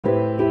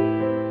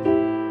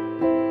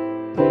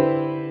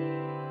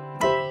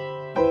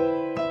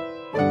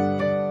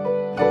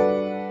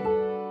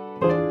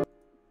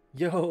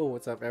Yo,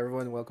 what's up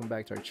everyone? Welcome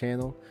back to our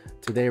channel.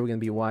 Today we're going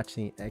to be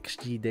watching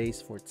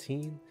xgalx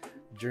 14,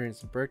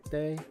 JURIN's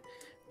birthday.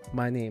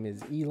 My name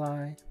is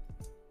Eli.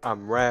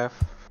 I'm Raph.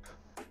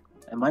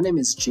 And my name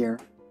is Jer.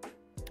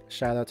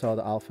 Shout out to all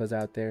the Alphaz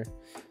out there.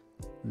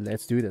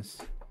 Let's do this.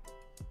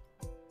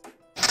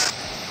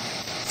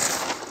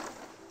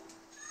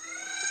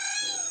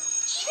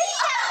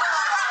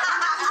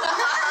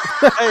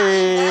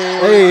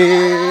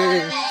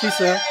 Hey,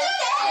 CHISA.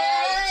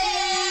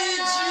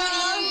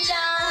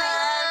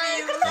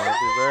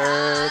 Happy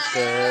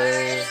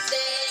birthday.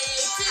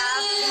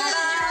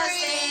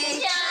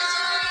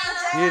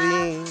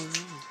 JURIN.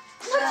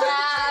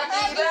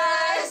 Happy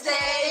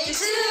birthday to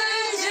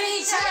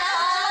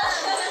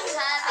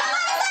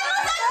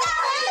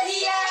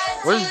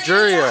Where's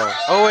Juria?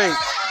 Oh wait,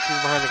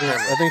 she's behind the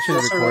camera. I think she's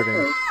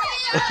recording.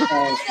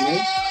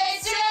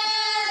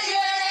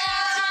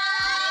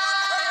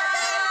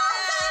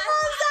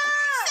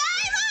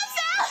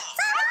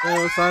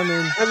 Oh,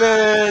 Simon.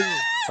 Simon!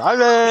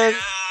 Simon!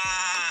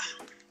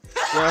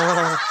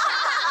 Yeah.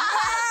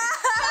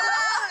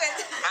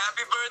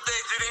 Happy birthday,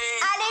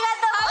 JURIN!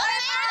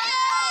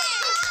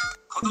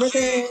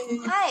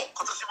 はい、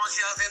今年も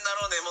幸せにな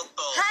ろうね、もっ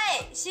と。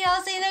はい、幸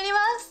せになりま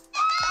す。ア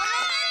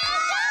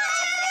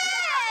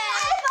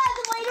ルファー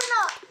ズもいるの。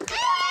ア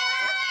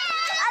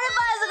ルフ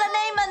ァーズが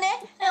ね、今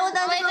ね、お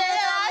誕生日おめで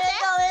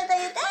とう言って、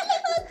アルファーズおめで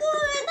とう。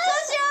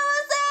幸せ、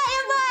や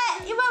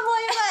ばい、今も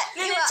うやば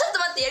い。ちょっと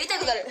待って、やりた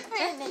くなる。な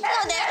の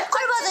で、こ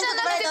れまでちょっ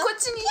と待って、こっ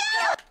ちに。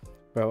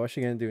Bro, what's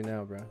she gonna do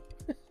now, bro?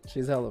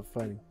 She's hella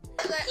funny.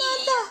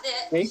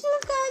 え静か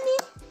に。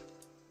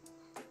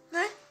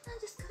何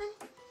ですかね。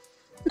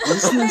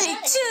何チュ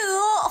ー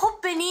をほっ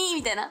ぺに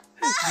みたいな。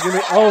 She's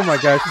gonna, oh my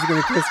god, she's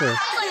gonna kiss her.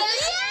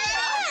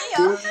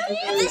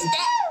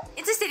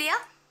 映してるよ。は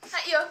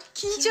いよ。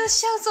緊張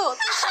しちゃうぞ。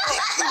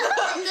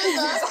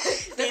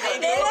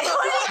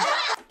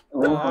Oh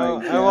my I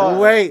god. want,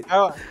 Wait,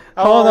 I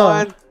hold want on.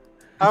 one.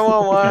 I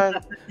want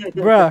one.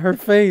 Bruh, her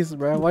face,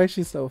 bruh. Why is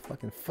she so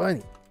fucking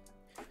funny?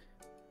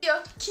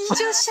 緊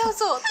張しちゃう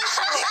ぞ。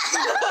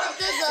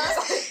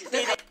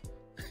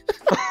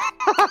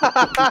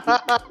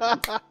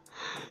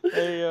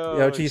Hey yo.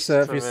 Yo,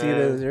 CHISA, if you see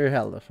this, man. you're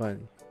hella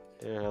funny.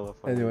 You're hella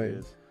funny.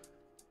 Anyways.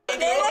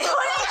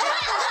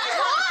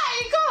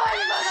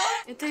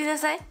 言ってくだ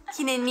さい。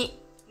記念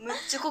に。めっ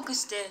ちゃ濃く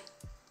して。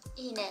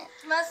いいね。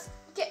いきます。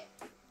オッケ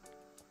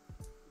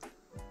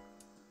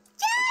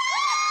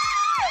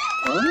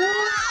ー。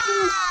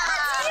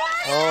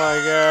Oh my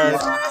god.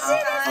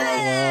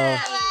 Wow.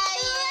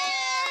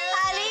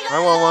 I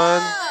want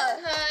one.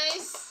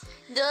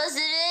 どうす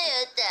る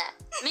言って。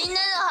みんな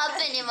のハッ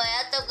ピーにもや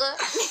っとく。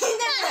みん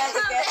なにも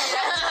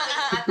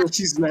やっとく。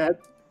She's mad.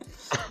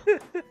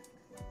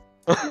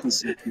 That's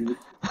so cute.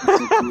 That's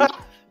so cute.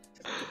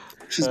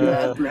 She's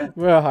mad, man.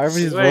 Bro,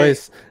 Harvey's Wait.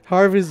 voice.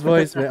 Harvey's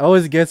voice, man,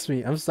 always gets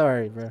me. I'm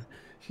sorry, bro.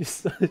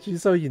 She's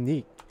so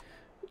unique.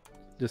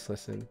 Just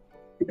listen.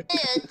 言って。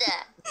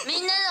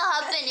みんなの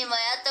ハッピーにもや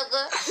っと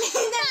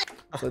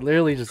く。 It's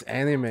literally just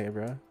anime,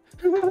 bro.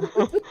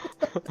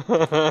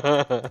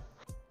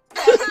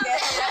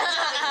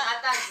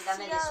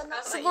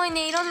 すごい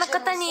ね、いろんな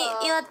方に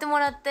祝っても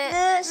らって。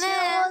ね、幸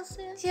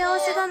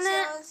せだね。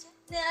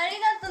ね、あり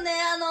がとね。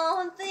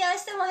本当に明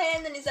日も早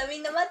いのにさ、み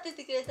んな待って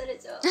てくれたで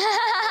しょ。そうだよ。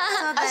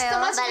明日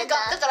マジでだ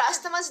から明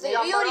日マジで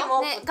やるより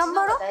もね、頑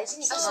張ろう。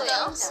そうだ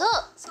よ。そう。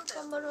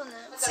頑張ろうね。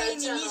つい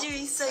に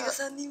21歳が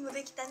3人も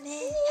できたね。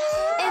姉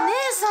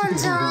さん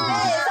じゃん。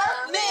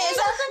姉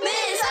さ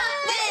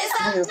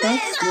ん。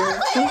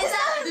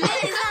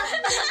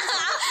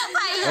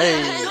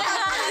Hey.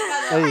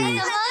 Hey.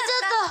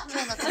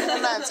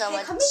 まあちゃんは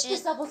チュ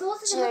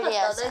ーリ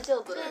アさん。大丈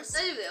夫だよ。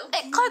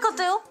可愛かっ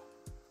たよ。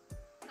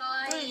可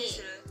愛い。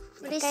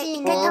嬉し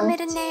いね。食べ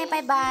るね。バ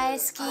イバイ。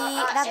好き。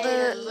ラブ。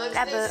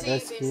ラブ。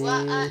That's 今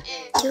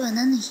日は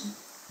何の日？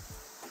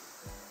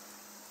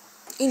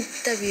イン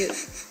タビュー。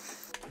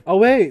 Oh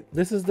wait,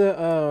 this is the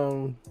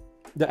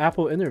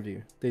Apple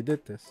interview. They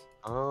did this.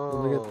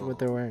 Look at what Oh.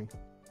 they're wearing.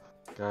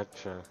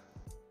 Gotcha.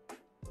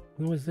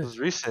 When was This this? is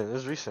recent.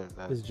 This is recent.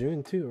 It's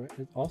June too, right?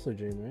 It's also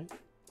June, right?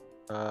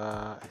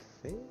 I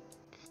think.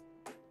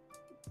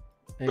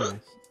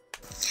 Anyways.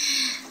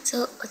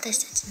 そう、私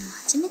たちの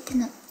初めて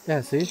の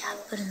Yeah, see? ア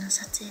ップルの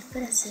撮影プ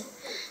ラス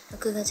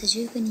6月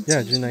19日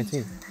Yeah, ジュリン June 19th. さ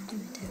んの誕生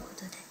日というこ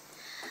とで、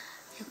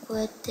こう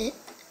やって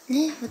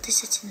ね、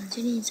私たちの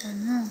ジュリンさ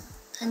んの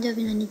誕生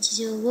日の日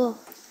常を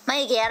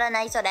眉毛やら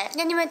ないそれ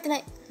何もやってな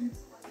い、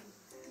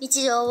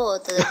日常をお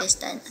届けし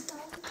たいなと。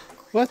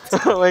 What?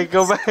 Wait,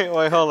 go back.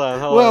 Wait, hold on.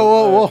 Hold Whoa, on.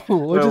 whoa, whoa.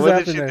 What Wait, just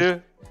what did happened you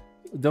there?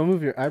 do? Don't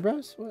move your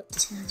eyebrows? What?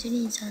 私のジュ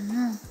リンさんの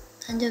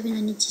誕生日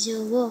の日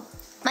常を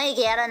眉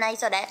毛やらない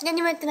それ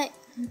何もやってない、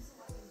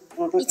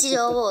日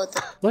常をお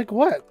届け Like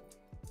what?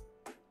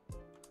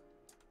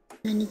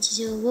 の日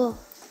常を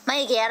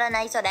眉毛やら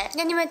ないそれ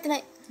何もやってな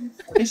い、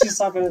 I think she's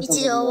talking to 日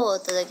somebody 常を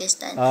else. お届けし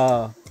たいな。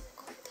 Ah.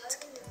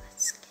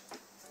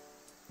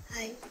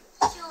 はい。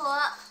今日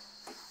は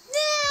ね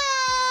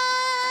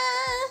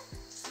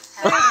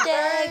ー。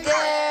Birthday girl.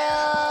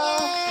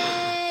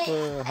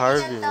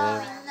 Harvey, みん man. な。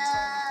は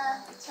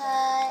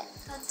い、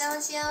とっても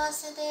幸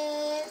せ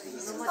で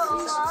す。か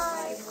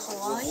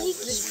わいい。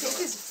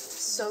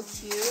So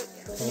cute.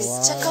 めっ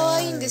ちゃ可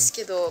愛いんです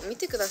けど、見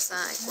てください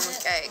この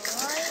ケー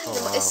キ。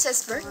でも it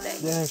says birthday.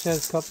 Yeah, she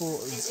has a couple.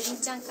 ジュリ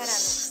ンちゃんからの。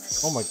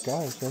 Oh my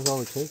god, she has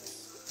all the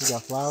cakes. You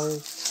got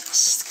flowers.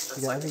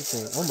 You got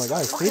everything. Oh my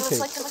god, it's free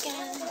cake.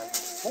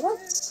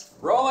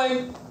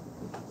 Rolling.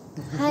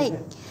 はい。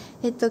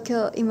今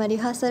日今リ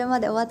ハーサル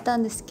まで終わった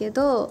んですけ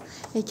ど、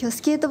今日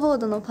スケートボー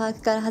ドのパー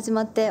クから始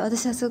まって、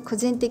私はすごく個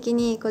人的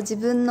にこう自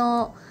分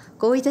の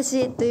生い立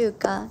ちという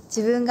か、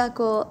自分が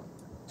こ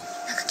う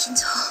なんか緊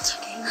張、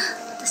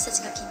私た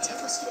ちが緊張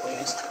し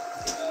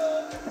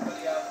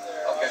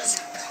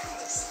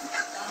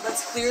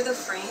Let's clear the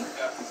frame.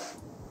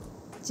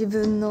 自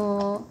分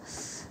の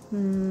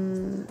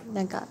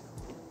なんか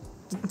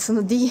そ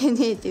の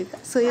DNA というか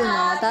そういうのを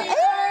また。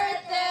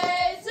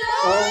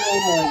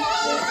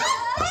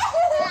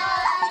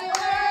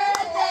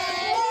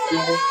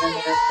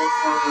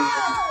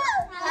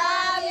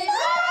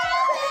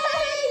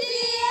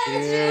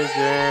Dear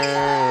Jen.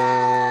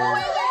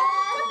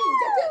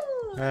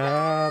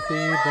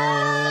 Happy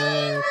birthday.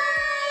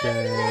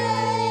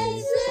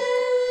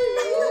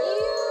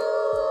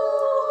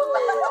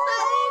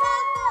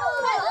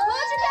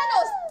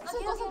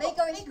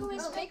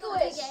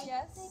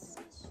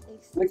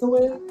 Make a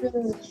wish.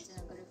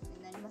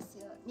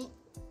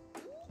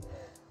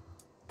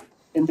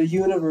 In the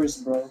universe,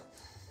 bro.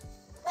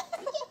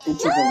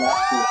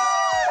 Intergalactic.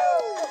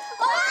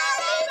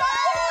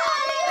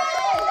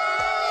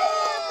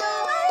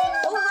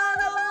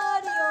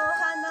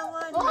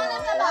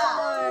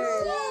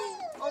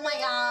 Oh my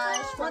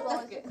gosh.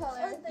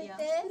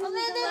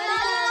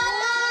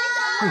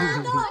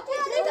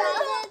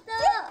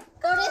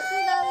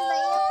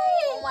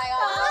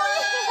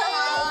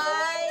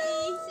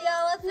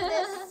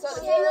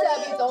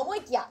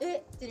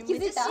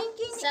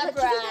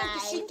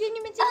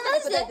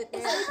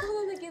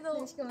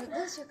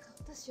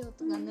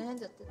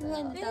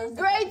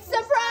 Great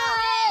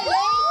surprise!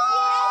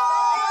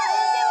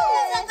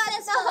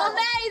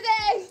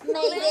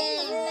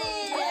 Amazing!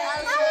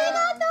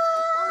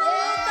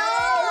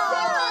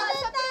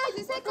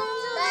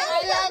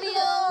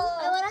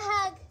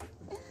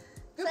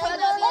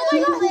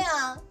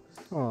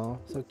 Oh,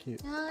 so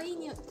cute.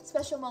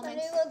 Special moment. あ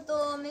りが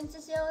とう。めっちゃ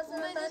幸せ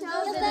な誕生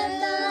日で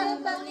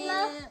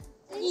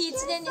す。いい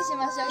一年にし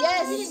ましょう。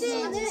 Yes.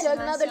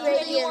 Another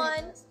great year.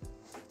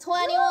 21。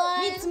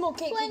 3つも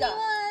ケーキが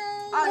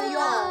あるよ。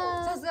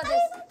さすがです。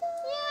さす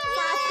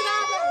が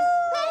です。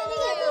あり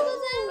がとうご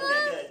ざいま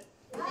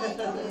す。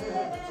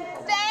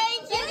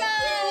Thank you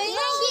guys.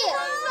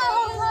 So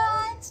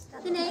much.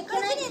 Can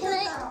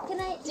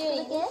I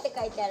JURINって書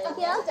いてある。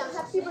じゃあハ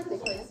ッピーバースデー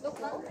これです。どこ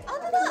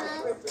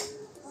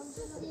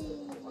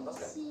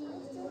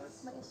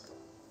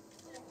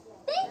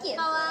？Thank you.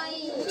 かわい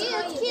い。Cute.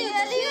 ありが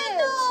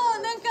と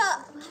う。なん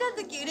か来た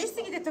時嬉し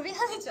すぎて飛び跳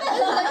ねちゃった。飛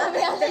び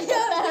跳ねちゃっ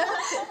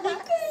た。びっく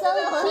りした。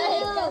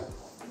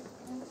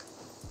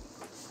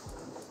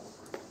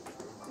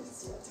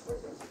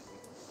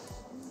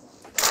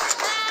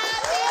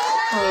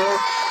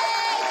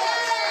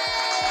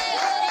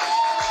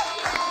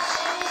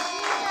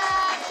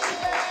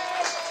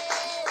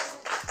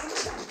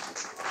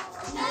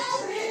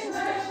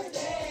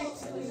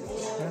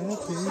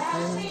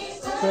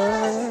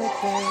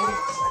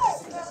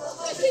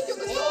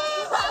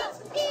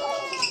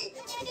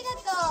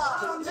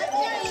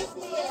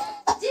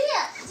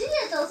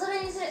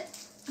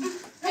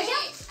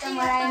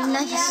みんな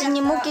必死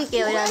にモケ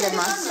ケを選んで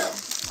ま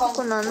す。コ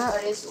コナの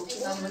家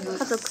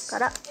族か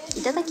ら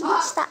いただき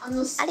ました。あ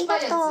りが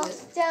とう。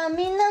じゃあ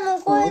みんなも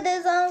声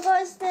で参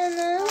加してね。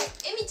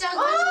エミちゃん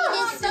こんに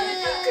ちは。ね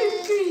えね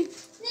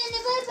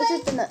えバイバイ。ちょ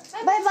っとな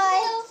バイバイ。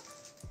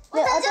で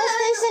私と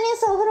一緒に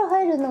さお風呂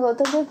入るのがお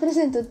誕生日プレ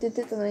ゼントって言っ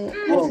てたのに。入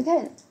る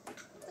の？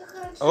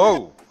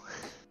 Oh.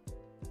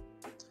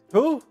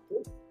 Who?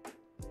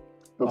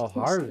 Oh,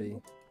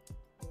 Harvey.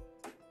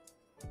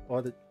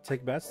 Oh, to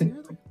take baths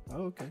together?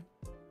 Oh, okay.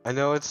 I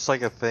know it's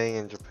like a thing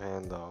in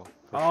Japan though.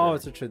 for Oh, sure.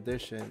 it's a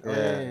tradition. Oh,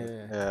 Yeah,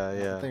 yeah.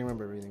 yeah, I think I yeah.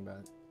 remember reading about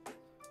it.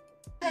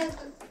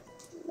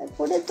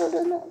 これ取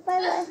るの。バ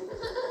イバイ。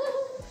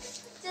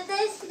じゃあ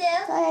大好きだよ。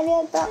はい、ありが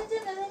とう。じゃ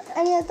あ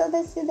ありがとう、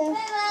大好きだよ。バイ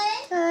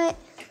バイ。はい。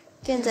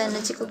現在の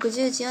時刻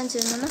10時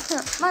47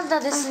分。まだ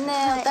ですね、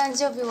はいお誕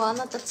生日はあ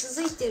なた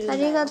続いてるんだよ。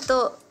ありが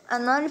とう。ア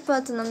ルファ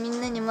ーズのみ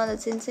んなにまだ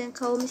全然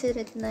顔見せ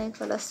れてない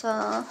から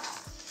さ。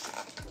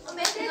お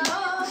めでと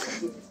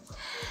う。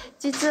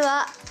実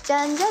は、じ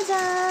ゃんじゃじゃ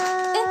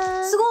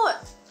ーん。すごい。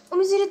お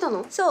水入れた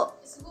の？そ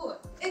すごい。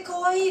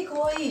可愛い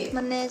可愛い。う。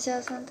マネージャ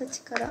ーさんた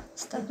ちから、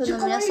スタッフの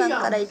皆さん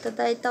からいた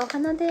だいたお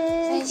花で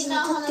大す。事に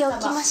取ってお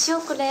きましょ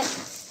う、これ。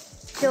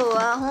今日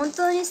は本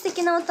当に素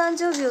敵なお誕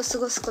生日を過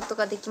ごすこと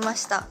ができま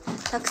した。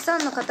たくさ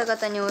んの方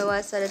々にお祝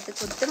いされて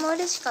とっても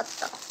嬉しかっ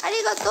た。あ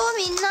りがとう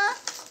みんな。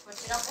こ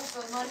ちらこ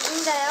そ生まれてい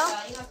いんだよ。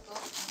ありがとう。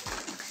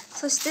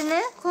そして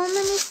ね、こん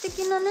なに素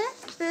敵なね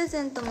プレ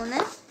ゼントもね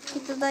い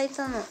ただい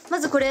たの。ま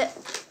ずこれ。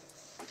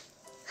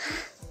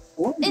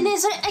ね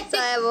それ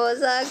サイモン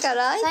さんか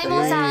らサイ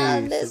モンさ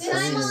んです。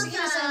サイモン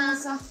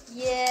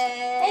イ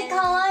エーイ。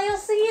可愛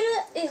すぎ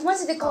る。マ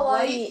ジで可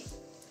愛い。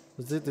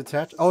 Does it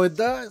detach? Oh, it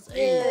does.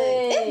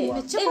め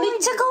っちゃ可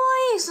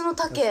愛いその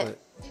竹。やったー、サ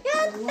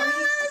イモンさんあ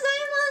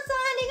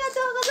りが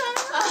とうござい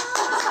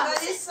ま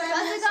す。さす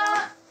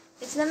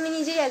が。ちなみ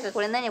にジュリアが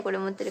これ何をこれ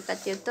持ってるかっ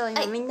ていうと、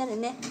今みんなで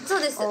ね。そ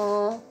うです。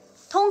ト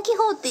ンキ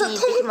ホーテに行っ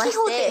てきまし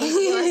て。トン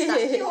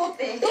キホ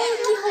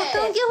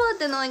ー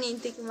テの方に行っ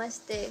てきま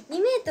して、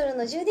2メートル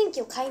の充電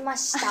器を買いま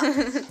した。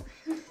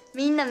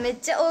みんなめっ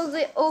ちゃ大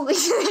食い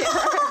するよ。ね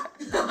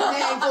え、誤解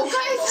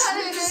さ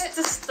れる。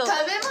食べ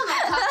物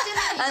買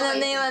って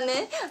ない。今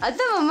ね、頭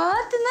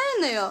回って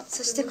ないのよ。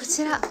そしてこ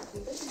ちら。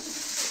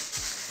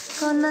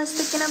こんな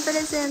素敵なプ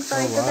レゼント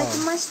をいただき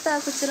ました。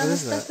こちらの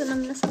スタッフの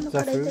皆さんのか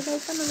らいただいたので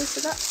す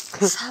が、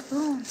サブー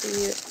ンと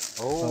いう。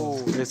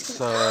Oh, it's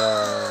ちょ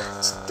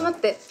っと待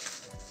って。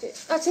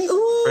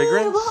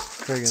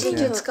fragrance. チー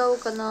ズ使おう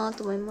かな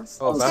と思いま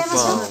す。 Oh, bath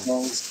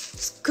bomb.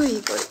 すっごいい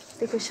い香り。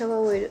で、これシャワー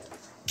オイル。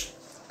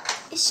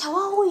シャワ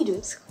ーオイ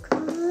ル？すご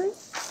くない？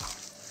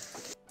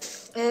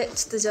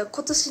ちょっとじゃあ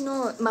今年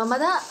のま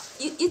だ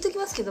言っとき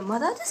ますけど、ま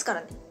だですか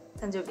らね、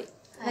誕生日。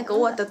なんか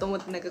終わったと思っ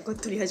てなんかこう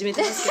取り始め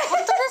てますけど。本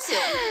当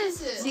で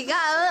すよ。違う。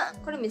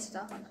これ見せ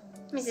た？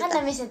見せた。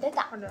花見せて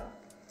た。ほら。こ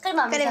れ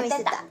も見せ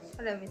てた。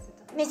これ見せ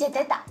た。見せ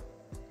てた。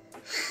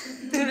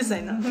うるさ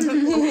いな。見せてた。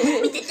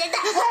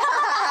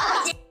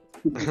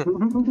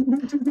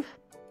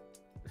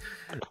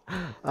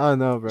I don't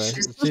know, bro.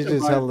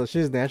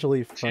 She's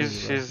naturally funny.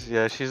 She's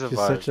Bro. she's a She's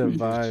vibe. such a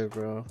vibe,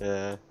 bro.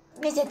 Yeah,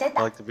 見せて I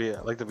た。 like to be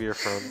her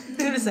friend.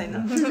 うるさいな。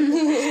見せてた。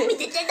見せ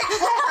て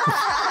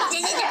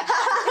た。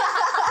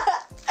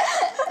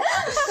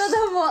子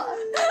供。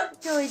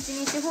今日一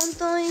日本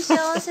当に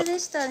幸せで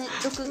したね。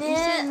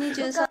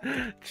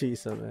2023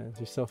 CHISA, man.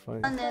 She's so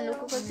funny. 年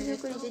6月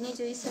19日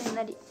21歳に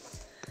なり。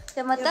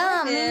でま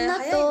たみんな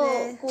と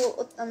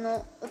こう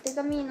お手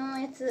紙の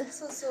やつ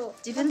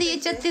自分で言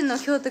っちゃってんの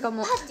今日とか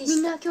もみ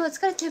んな今日は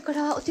疲れてるか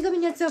らお手紙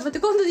のやつはまた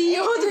今度でいい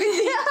よとか言って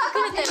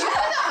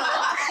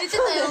言って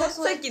たよ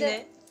さっき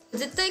ね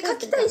絶対書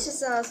きたいし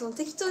さその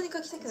適当に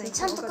書きたくない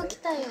ちゃんと書き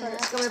たいよね。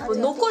しかもやっぱ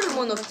残る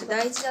ものって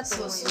大事だと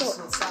思うよ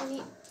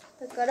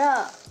だか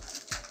ら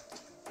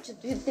ちょっ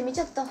と言ってみち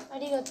ゃったあ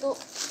りがとう欲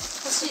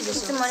しいでし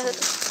ょいつもありがと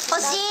う欲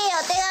しい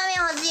お手紙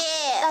欲しい。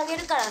あげ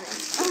るからね。い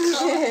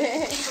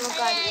つも代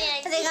わり。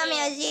お手紙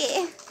欲し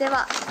い。で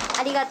は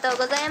ありがとう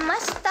ございま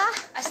した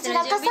明日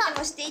の準備で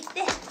もしていっ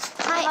て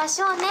はい。ま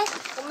しょうね。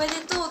おめで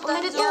とうお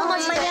めでとう。ほんま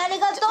にあり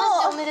がと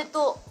う。おめで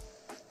と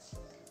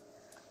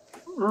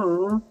う。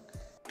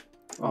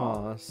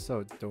 Oh, that's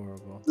so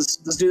adorable.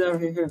 Let's do that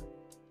right here.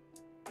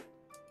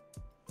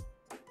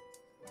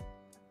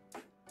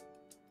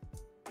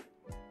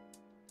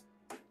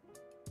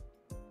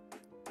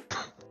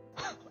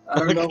 I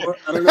don't know what.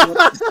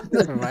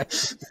 Right?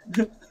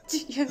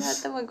 地球が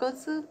頭ゴ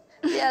スで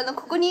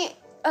ここに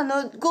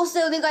合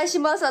成お願いし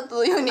ますあ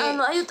とようにお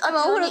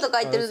風呂とか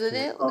入ってるので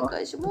ねお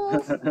願いしま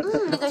すじゃ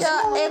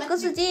あ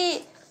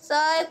XG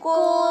最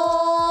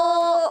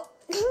高ア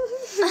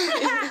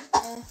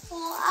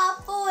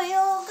ポヨ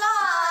ガ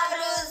ー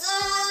ルズ。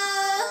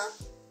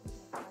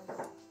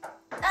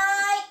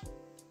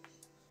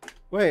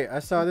Wait, I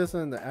saw this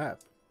in the app.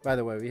 By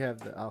the way, we have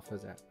the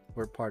Alphaz app.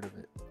 We're part of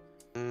it.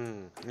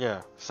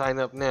 Yeah, sign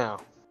up now.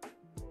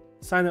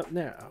 Sign up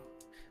now.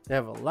 They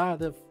have a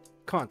lot of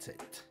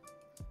content.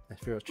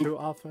 If you're a true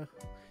alpha,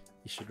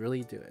 you should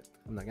really do it.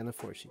 I'm not gonna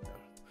force you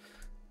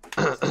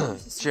though.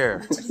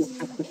 Share.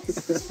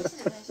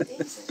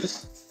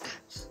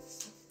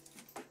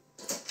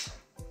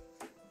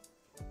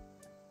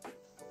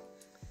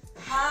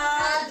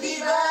 Happy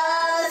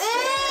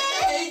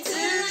birthday to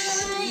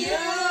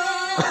you.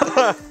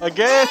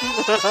 Again?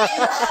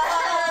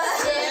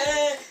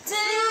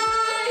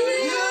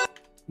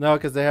 No,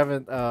 because they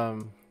haven't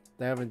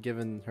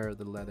given her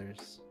the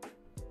letters.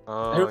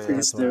 Oh, Her yeah.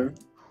 face there.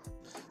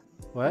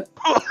 What?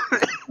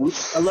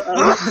 I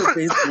love her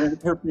face there.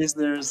 Her face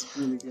there is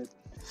really good.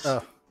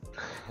 Oh,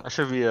 I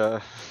should be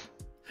a.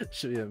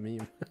 should be a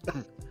meme.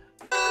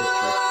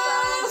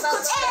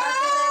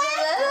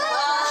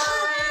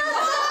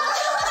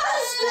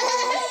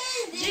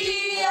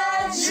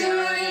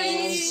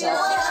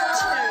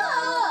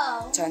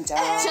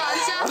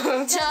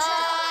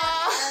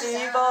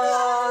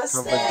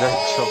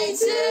 Confidential.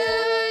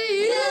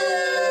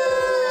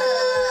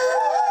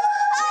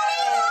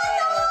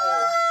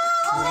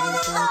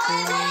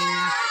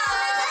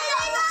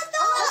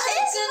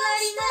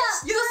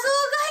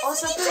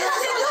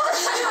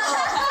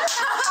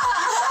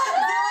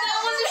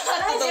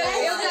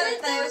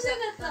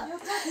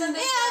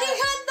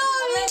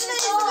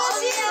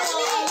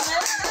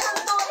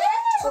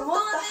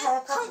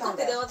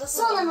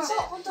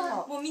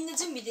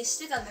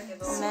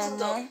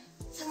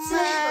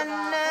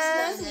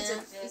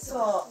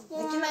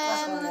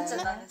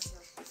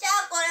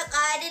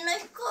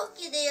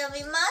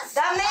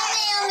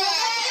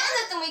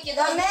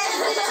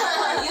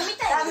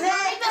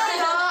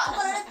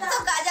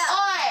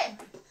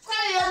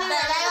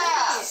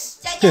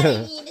 ギャル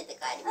に入れて帰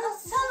りま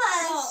す。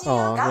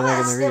Oh, we're not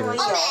gonna read おめ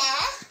it.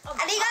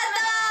 ありがと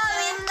う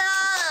みんな。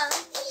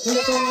ちょっ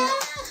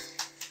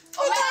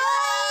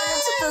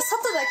と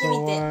外だけ見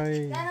て。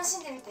 Kawaii. 楽し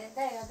んでみて。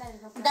誰が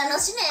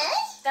楽しね。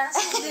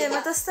で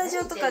またスタジ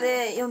オとか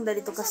で読んだ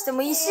りとかして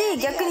もいいし、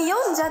逆に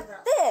読んじゃって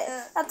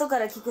後か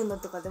ら聞くの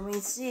とかでもい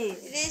いし、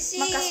嬉しい。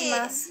任し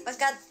ます。わかっ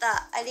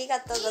た。ありが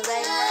とうござ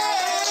います。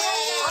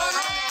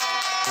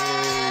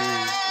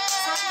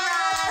サ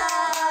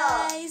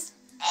プライズ。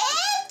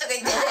とか言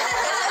って。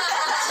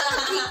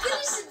びっく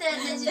りしたよ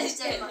ね、じゅり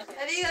ちゃん今。あ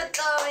りが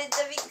とう。めっ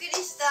ちゃびっくり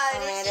した。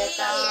嬉し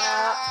い。お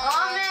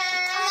め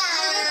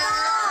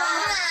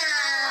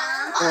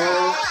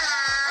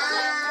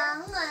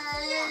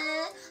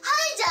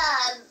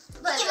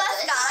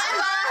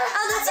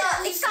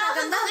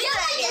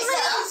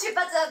出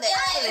発なんで。じゃ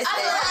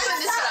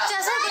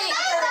あ最後に。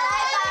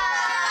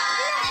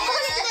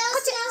こ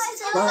っち。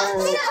みん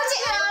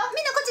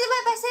なこっちでバ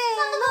イバイせー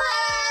の。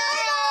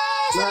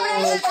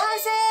完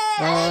成。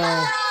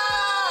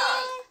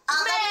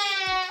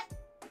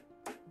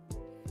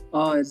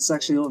Oh, it's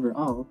actually over.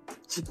 Oh.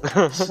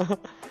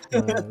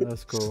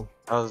 That's cool.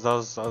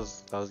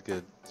 That was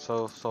good.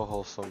 So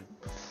wholesome.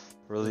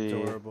 Really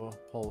Adorable,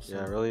 wholesome.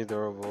 Yeah, really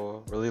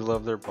adorable. Really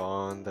love their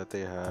bond that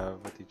they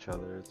have with each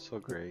other. It's so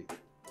great.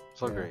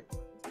 So Yeah. great.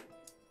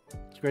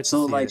 It's great to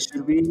So see like,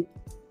 it.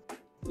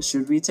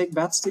 should we take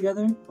baths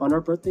together on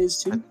our birthdays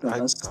too?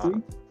 Us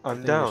three? I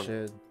I'm think we down.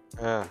 should.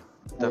 Yeah,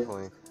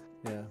 definitely.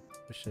 Yeah,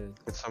 we should.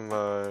 Get some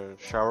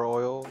shower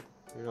oil,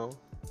 you know.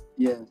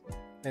 Yeah.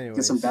 Anyways.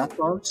 Get some bath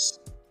bombs.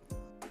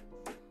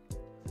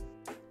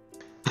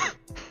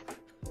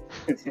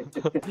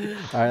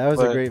 Alright, that was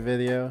a But- great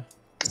video.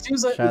 It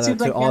seems like Shout out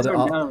to all hands the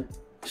are down.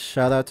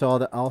 Shout out to all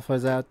the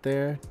alphas out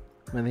there.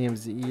 My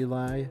name's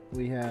Eli.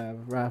 We have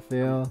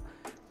Raphael.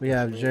 We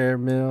have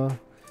Jeremiah.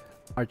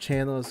 Our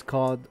channel is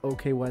called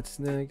OK Wet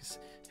Snigs.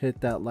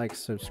 Hit that like,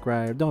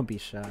 subscribe. Don't be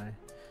shy.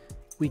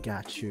 We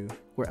got you.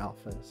 We're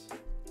alphas.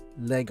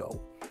 Lego.